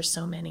favorite because there's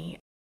so many.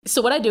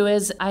 So what I do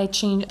is I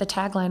change the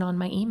tagline on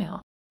my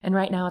email. And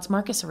right now it's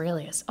Marcus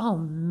Aurelius. Oh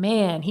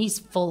man, he's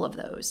full of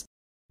those.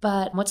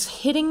 But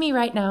what's hitting me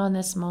right now in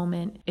this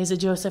moment is a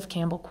Joseph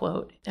Campbell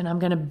quote. And I'm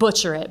going to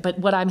butcher it, but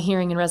what I'm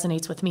hearing and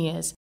resonates with me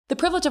is, the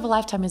privilege of a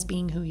lifetime is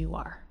being who you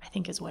are, I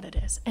think is what it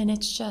is. And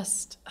it's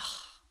just,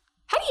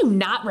 how do you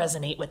not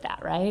resonate with that,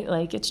 right?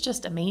 Like, it's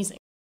just amazing.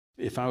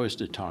 If I was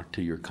to talk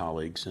to your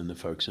colleagues and the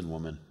folks in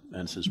Women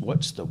and says,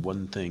 what's the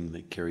one thing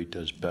that Carrie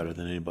does better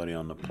than anybody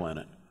on the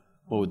planet?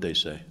 What would they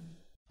say?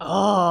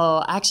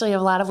 Oh, actually,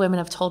 a lot of women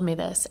have told me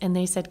this. And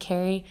they said,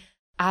 Carrie,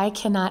 I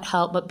cannot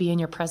help but be in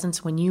your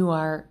presence when you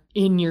are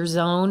in your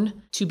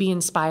zone to be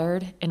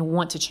inspired and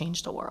want to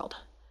change the world.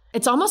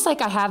 It's almost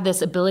like I have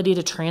this ability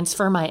to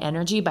transfer my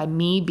energy by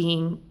me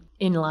being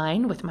in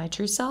line with my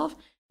true self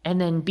and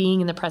then being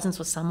in the presence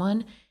with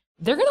someone.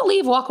 They're going to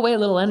leave, walk away a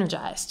little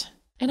energized.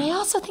 And I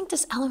also think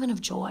this element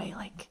of joy,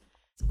 like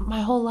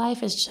my whole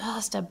life is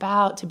just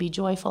about to be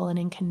joyful and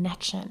in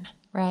connection,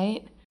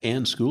 right?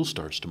 And school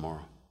starts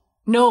tomorrow.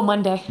 No,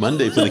 Monday.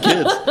 Monday for the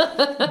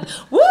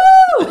kids. Woo!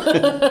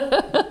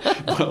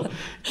 Well,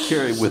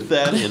 Carrie, with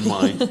that in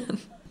mind,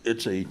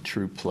 it's a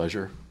true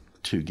pleasure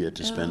to get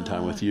to spend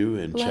time with you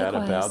and chat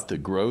about the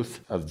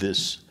growth of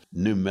this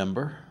new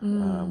member,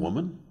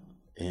 woman.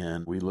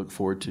 And we look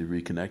forward to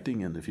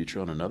reconnecting in the future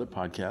on another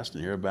podcast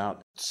and hear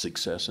about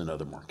success in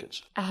other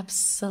markets.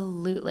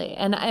 Absolutely.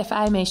 And if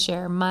I may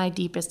share my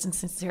deepest and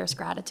sincerest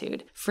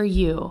gratitude for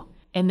you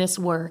and this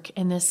work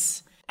and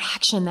this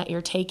action that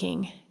you're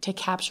taking to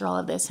capture all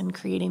of this and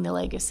creating the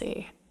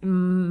legacy.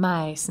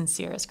 My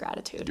sincerest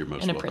gratitude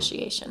and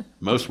appreciation.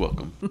 Most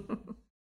welcome.